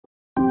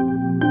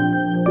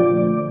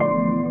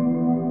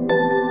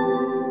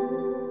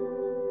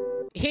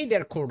Hey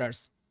there,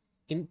 coders.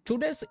 In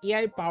today's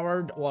AI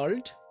powered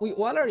world, we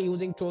all are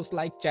using tools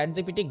like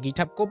ChatGPT,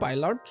 GitHub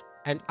Copilot,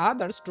 and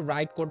others to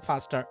write code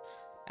faster.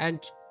 And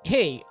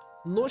hey,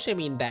 no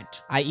shame in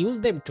that. I use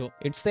them too.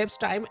 It saves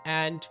time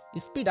and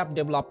speed up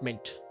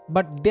development.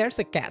 But there's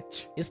a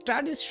catch.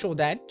 Studies show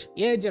that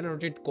AI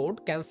generated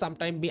code can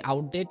sometimes be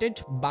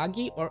outdated,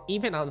 buggy, or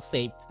even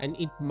unsafe, and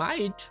it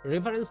might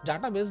reference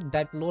databases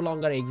that no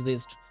longer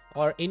exist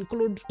or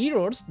include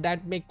errors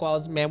that may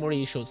cause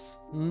memory issues.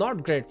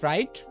 Not great,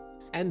 right?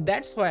 And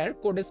that's where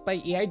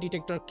CodeSpy AI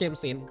Detector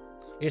comes in.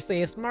 It's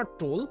a smart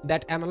tool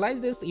that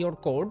analyzes your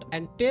code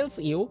and tells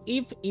you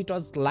if it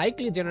was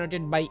likely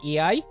generated by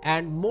AI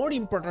and, more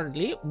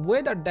importantly,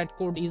 whether that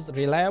code is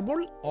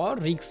reliable or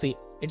risky.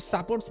 It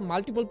supports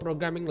multiple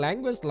programming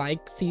languages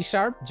like C#,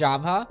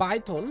 Java,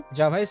 Python,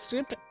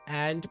 JavaScript,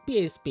 and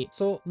PHP.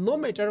 So no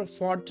matter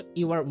what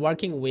you are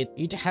working with,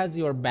 it has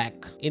your back.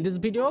 In this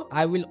video,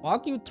 I will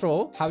walk you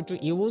through how to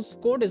use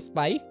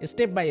CodeSpy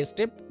step by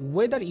step,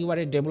 whether you are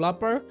a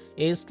developer,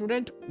 a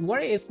student, or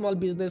a small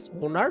business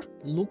owner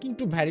looking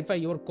to verify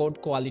your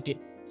code quality.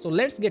 So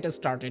let's get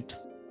started.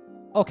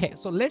 Okay,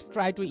 so let's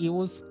try to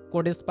use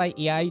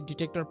CodeSpy AI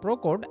Detector Pro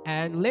Code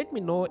and let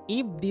me know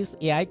if this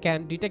AI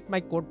can detect my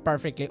code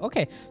perfectly.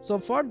 Okay, so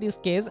for this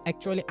case,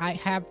 actually I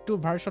have two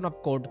versions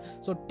of code.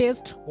 So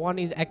test 1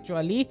 is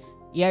actually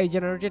AI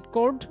generated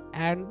code,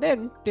 and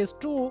then test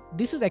 2,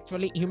 this is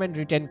actually human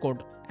written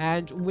code,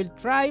 and we'll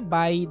try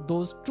by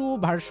those two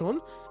versions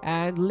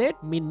and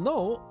let me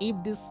know if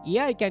this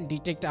AI can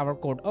detect our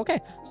code. Okay,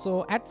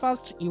 so at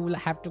first you will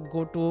have to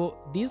go to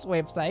this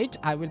website.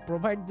 I will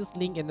provide this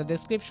link in the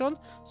description.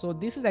 So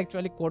this is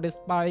actually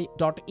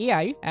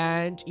codespy.ai,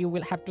 and you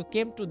will have to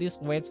come to this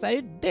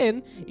website.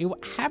 Then you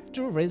have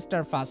to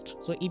register first.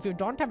 So if you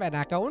don't have an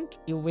account,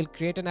 you will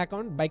create an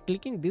account by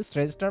clicking this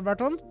register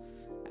button,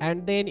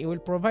 and then you will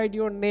provide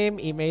your name,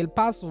 email,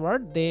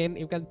 password. Then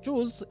you can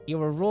choose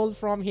your role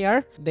from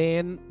here.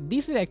 Then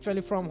this is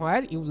actually from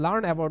where you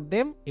learn about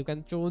them. You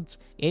can choose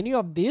any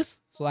of these.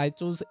 So I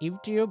choose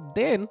YouTube.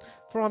 Then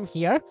from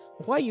here,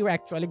 why you are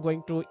actually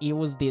going to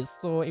use this,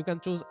 so you can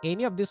choose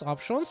any of these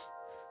options,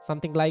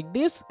 something like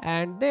this,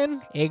 and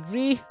then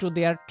agree to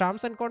their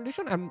terms and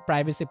condition and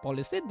privacy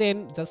policy.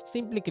 Then just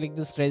simply click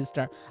this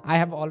register. I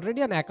have already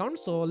an account,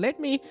 so let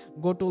me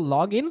go to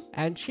login,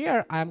 and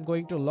here I am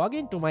going to log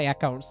into my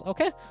accounts.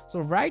 Okay, so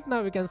right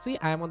now you can see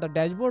I am on the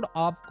dashboard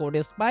of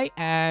CodeSpy,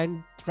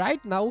 and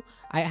right now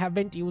I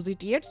haven't used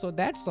it yet, so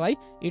that's why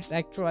it's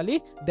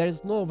actually there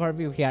is no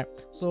overview here.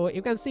 So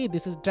you can see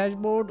this is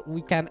dashboard.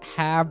 We can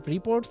have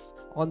reports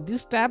on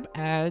this tab,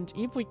 and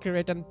if we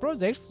create a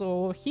project,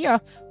 so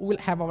here we will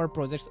have our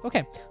projects.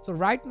 Okay, so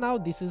right now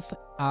this is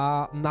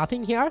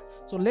nothing here.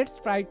 So let's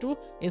try to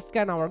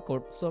scan our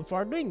code. So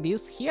for doing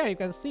this, here you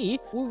can see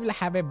we will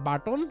have a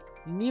button,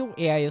 new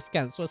AI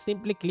scan. So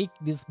simply click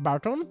this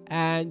button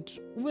and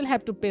we will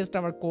have to paste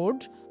our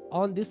code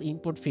on this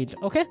input field.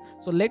 Okay,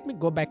 so let me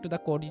go back to the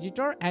code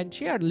editor, and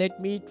here let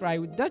me try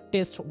with the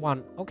test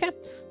 1. Okay,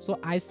 so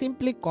I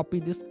simply copy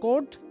this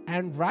code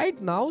and right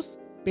now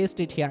paste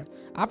it here.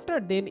 After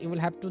then you will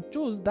have to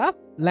choose the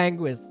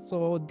language.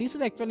 So this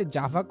is actually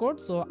Java code,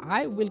 so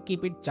I will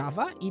keep it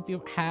Java. If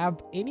you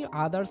have any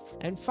others,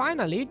 and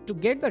finally to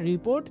get the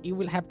report you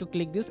will have to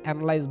click this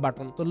analyze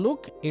button. So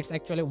look, it's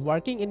actually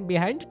working in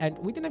behind, and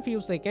within a few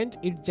seconds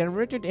it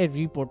generated a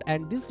report,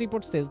 and this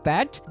report says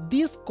that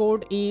this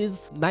code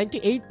is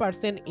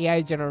 98%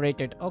 AI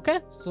generated.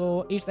 Okay,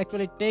 so it's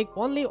actually take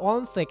only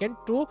 1 second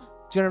to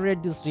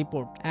generate this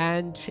report,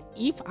 and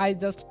if I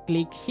just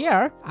click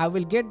here I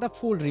will get the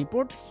full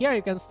report. Here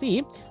you can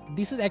see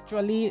this is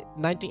actually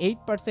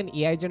 98%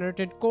 AI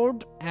generated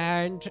code,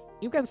 and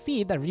you can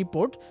see the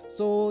report.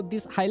 So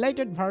this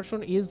highlighted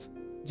version is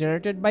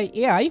generated by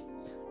AI,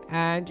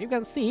 and you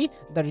can see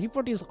the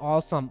report is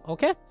awesome.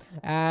 Okay,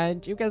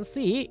 and you can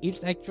see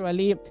it's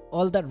actually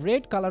all the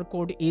red color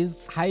code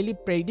is highly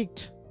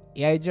predict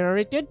AI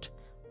generated.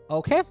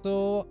 Okay,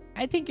 so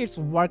I think it's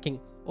working.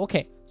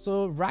 Okay,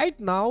 so right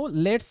now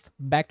let's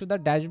back to the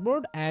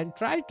dashboard and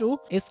try to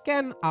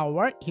scan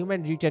our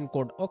human written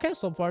code. Okay,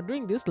 so for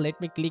doing this, let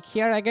me click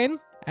here again,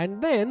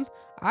 and then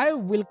I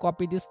will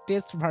copy this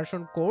test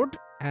version code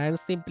and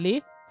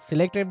simply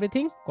select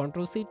everything,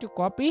 Ctrl+C to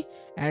copy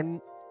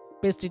and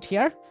paste it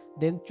here.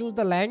 Then choose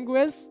the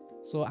language,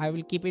 so I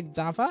will keep it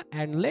Java,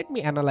 and let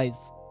me analyze.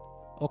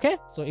 Okay,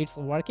 so it's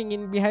working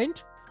in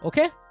behind.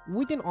 Okay,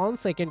 within 1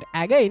 second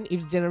again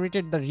it's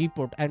generated the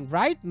report, and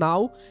right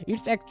now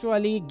it's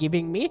actually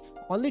giving me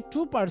only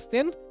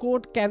 2%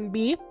 code can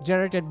be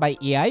generated by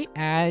AI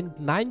and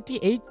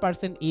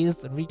 98% is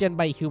written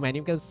by human.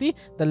 You can see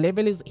the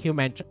level is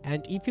human,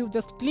 and if you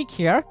just click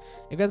here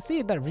you can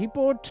see the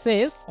report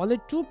says only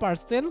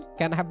 2%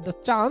 can have the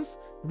chance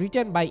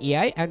written by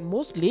AI and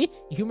mostly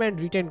human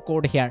written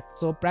code here.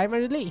 So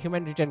primarily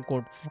human written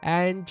code,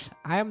 and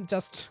I am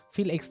just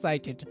feel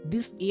excited.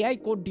 This AI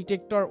code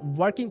detector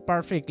working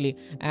perfectly,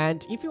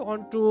 and if you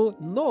want to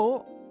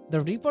know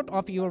the report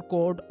of your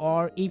code,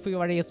 or if you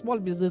are a small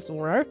business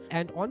owner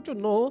and want to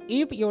know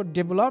if your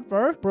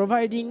developer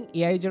providing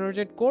AI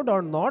generated code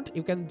or not,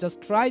 you can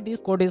just try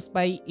this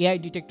CodeSpy AI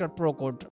Detector Pro code.